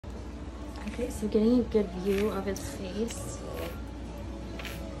Okay, so getting a good view of his face.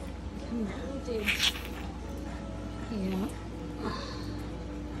 Come on, dude. Yeah.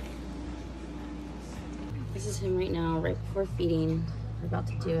 This is him right now, right before feeding. We're about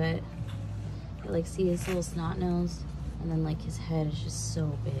to do it. I like see his little snot nose, and then like his head is just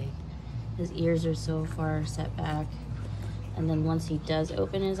so big. His ears are so far set back, and then once he does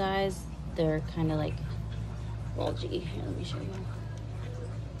open his eyes, they're kind of like bulgy. Here, let me show you.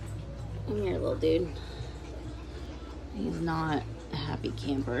 Come here, little dude. He's not a happy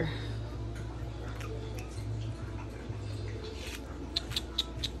camper.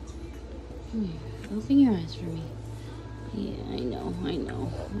 Come here, open your eyes for me. Yeah, I know.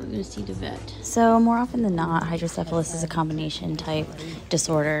 We're gonna see the vet. So more often than not, hydrocephalus is a combination type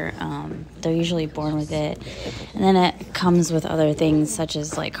disorder. They're usually born with it, and then it comes with other things such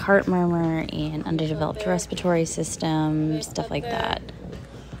as like heart murmur and underdeveloped respiratory system, stuff like that.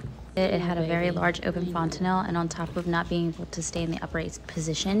 It had a very large open fontanelle, and on top of not being able to stay in the upright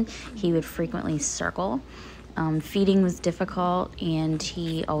position, he would frequently circle. Feeding was difficult, and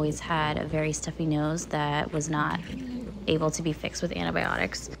he always had a very stuffy nose that was not able to be fixed with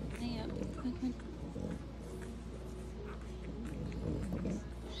antibiotics.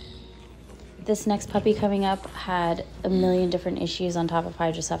 This next puppy coming up had a million different issues on top of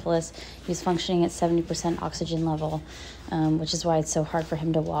hydrocephalus. He was functioning at 70% oxygen level, which is why it's so hard for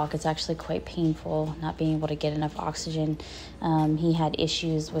him to walk. It's actually quite painful not being able to get enough oxygen. He had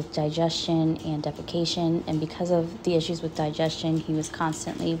issues with digestion and defecation, and because of the issues with digestion, he was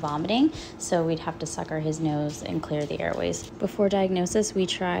constantly vomiting, so we'd have to sucker his nose and clear the airways. Before diagnosis, we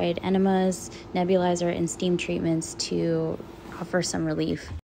tried enemas, nebulizer, and steam treatments to offer some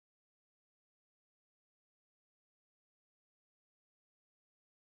relief.